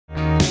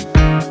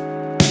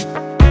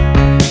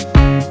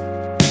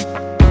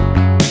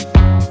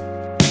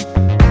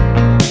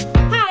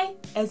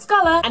it's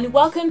Scola and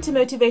welcome to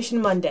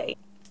Motivation Monday.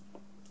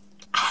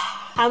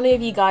 How many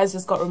of you guys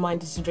just got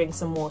reminded to drink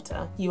some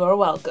water? You are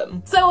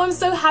welcome. So I'm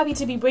so happy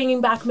to be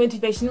bringing back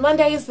Motivation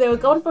Mondays. They were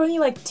gone for only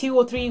like 2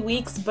 or 3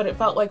 weeks, but it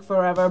felt like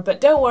forever. But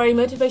don't worry,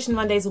 Motivation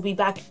Mondays will be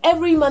back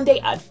every Monday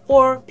at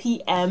 4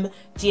 p.m.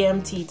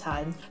 GMT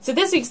time. So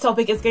this week's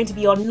topic is going to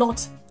be on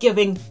not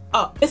giving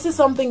up. This is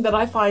something that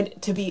I find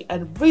to be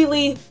a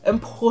really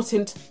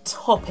important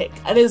topic,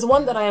 and it is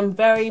one that I am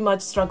very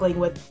much struggling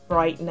with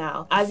right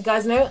now. As you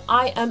guys know,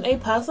 I am a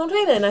personal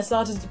trainer and I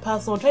started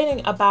personal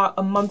training about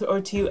a month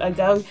or 2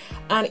 ago,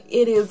 and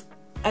it is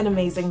an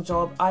amazing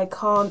job. I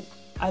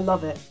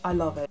love it. I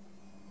love it.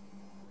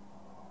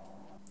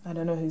 I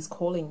don't know who's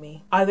calling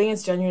me. I think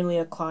it's genuinely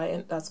a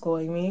client that's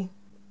calling me.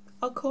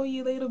 I'll call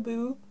you later,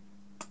 boo.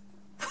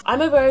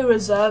 I'm a very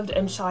reserved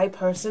and shy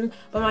person,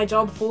 but my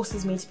job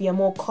forces me to be a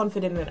more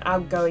confident and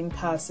outgoing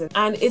person.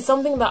 And it's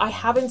something that I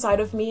have inside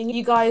of me, and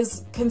you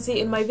guys can see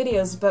it in my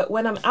videos, but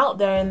when I'm out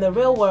there in the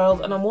real world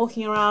and I'm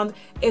walking around,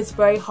 it's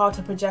very hard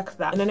to project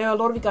that. And I know a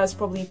lot of you guys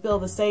probably feel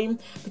the same,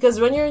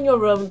 because when you're in your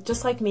room,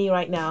 just like me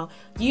right now,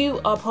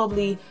 you are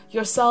probably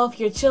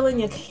yourself, you're chilling,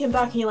 you're kicking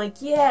back, and you're like,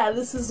 yeah,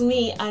 this is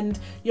me, and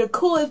you're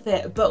cool with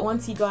it. But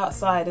once you go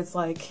outside, it's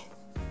like,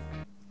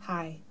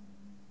 hi.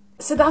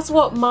 So that's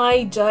what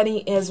my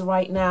journey is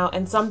right now,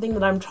 and something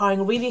that I'm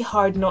trying really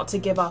hard not to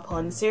give up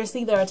on.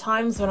 Seriously, there are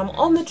times when I'm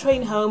on the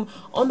train home,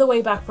 on the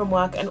way back from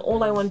work, and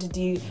all I want to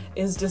do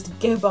is just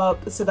give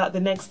up so that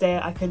the next day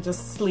I can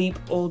just sleep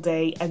all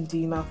day and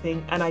do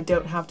nothing, and I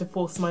don't have to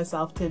force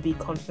myself to be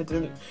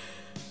confident.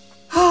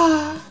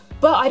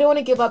 But I don't want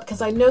to give up, because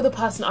I know the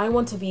person I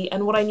want to be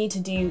and what I need to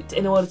do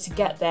in order to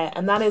get there,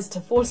 and that is to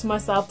force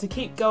myself to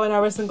keep going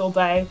every single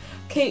day,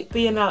 keep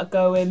being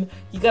outgoing.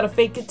 You gotta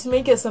fake it to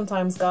make it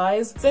sometimes,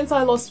 guys. Since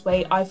I lost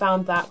weight, I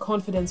found that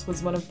confidence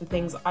was one of the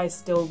things I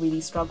still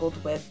really struggled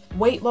with.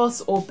 Weight loss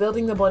or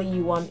building the body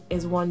you want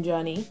is one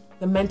journey.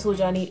 The mental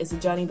journey is a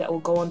journey that will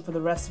go on for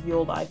the rest of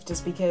your life,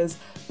 just because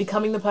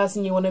becoming the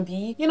person you want to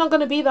be, you're not going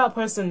to be that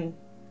person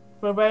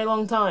for a very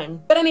long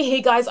time. But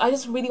anyway, guys, I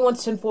just really wanted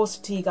to enforce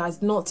to you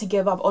guys not to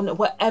give up on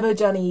whatever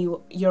journey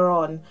you're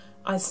on.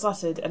 I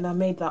stuttered and I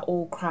made that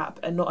all crap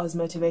and not as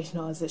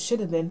motivational as it should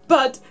have been.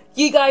 But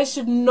you guys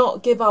should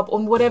not give up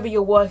on whatever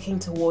you're working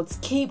towards.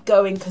 Keep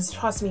going, because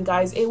trust me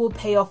guys, it will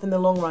pay off in the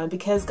long run.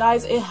 Because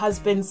guys, it has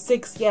been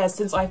 6 years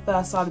since I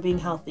first started being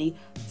healthy.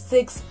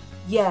 6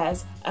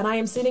 years, and I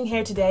am sitting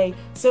here today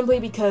simply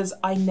because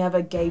I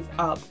never gave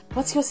up.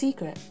 What's your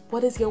secret?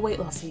 What is your weight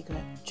loss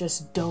secret?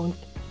 Just don't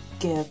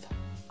give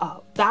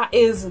up. That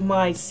is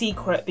my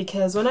secret,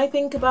 because when I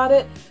think about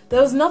it, there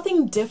was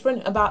nothing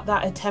different about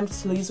that attempt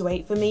to lose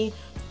weight for me.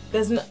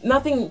 There's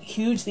nothing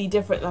hugely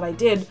different that I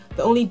did.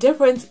 The only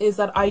difference is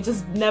that I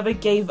just never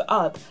gave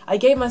up. I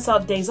gave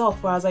myself days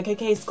off where I was like,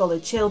 okay,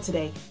 Scola, chill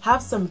today.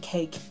 Have some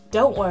cake.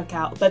 Don't work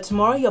out. But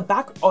tomorrow you're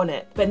back on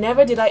it. But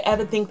never did I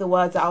ever think the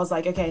words that I was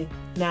like, okay,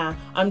 nah,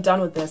 I'm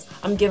done with this.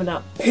 I'm giving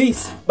up.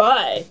 Peace.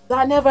 Bye.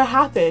 That never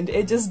happened.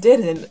 It just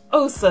didn't.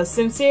 Osa,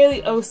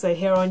 sincerely Osa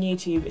here on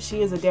YouTube.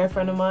 She is a dear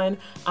friend of mine.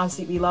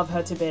 Absolutely love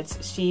her to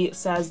bits. She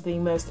says the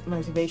most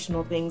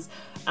motivational things.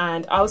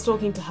 And I was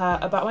talking to her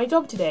about my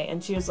job today,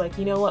 and she was like,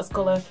 you know what,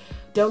 Scola,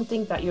 don't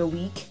think that you're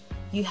weak.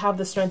 You have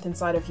the strength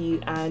inside of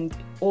you, and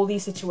all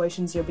these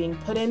situations you're being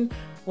put in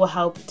will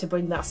help to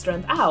bring that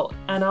strength out.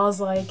 And I was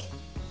like,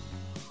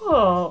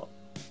 oh,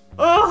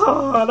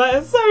 that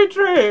is so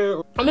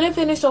true. I'm going to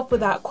finish off with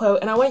that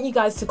quote, and I want you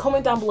guys to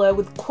comment down below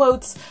with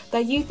quotes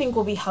that you think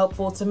will be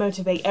helpful to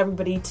motivate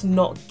everybody to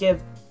not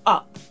give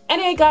up.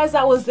 Anyway guys,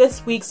 that was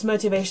this week's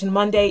Motivation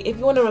Monday. If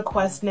you want to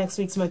request next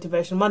week's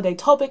Motivation Monday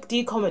topic,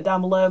 do comment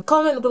down below.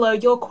 Comment below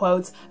your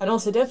quotes, and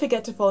also don't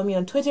forget to follow me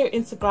on Twitter,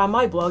 Instagram,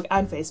 my blog,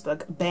 and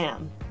Facebook.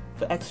 Bam!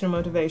 For extra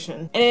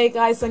motivation. Anyway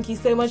guys, thank you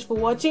so much for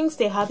watching.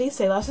 Stay healthy,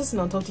 stay luscious,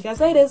 and I'll talk to you guys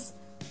later.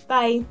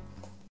 Bye!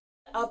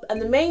 Up,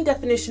 and the main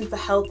definition for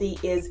healthy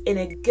is in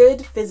a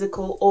good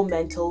physical or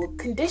mental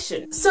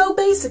condition. So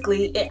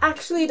basically, it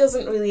actually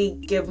doesn't really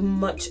give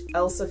much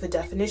else of a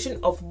definition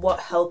of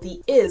what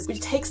healthy is, which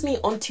takes me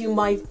onto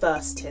my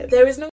first tip. There is no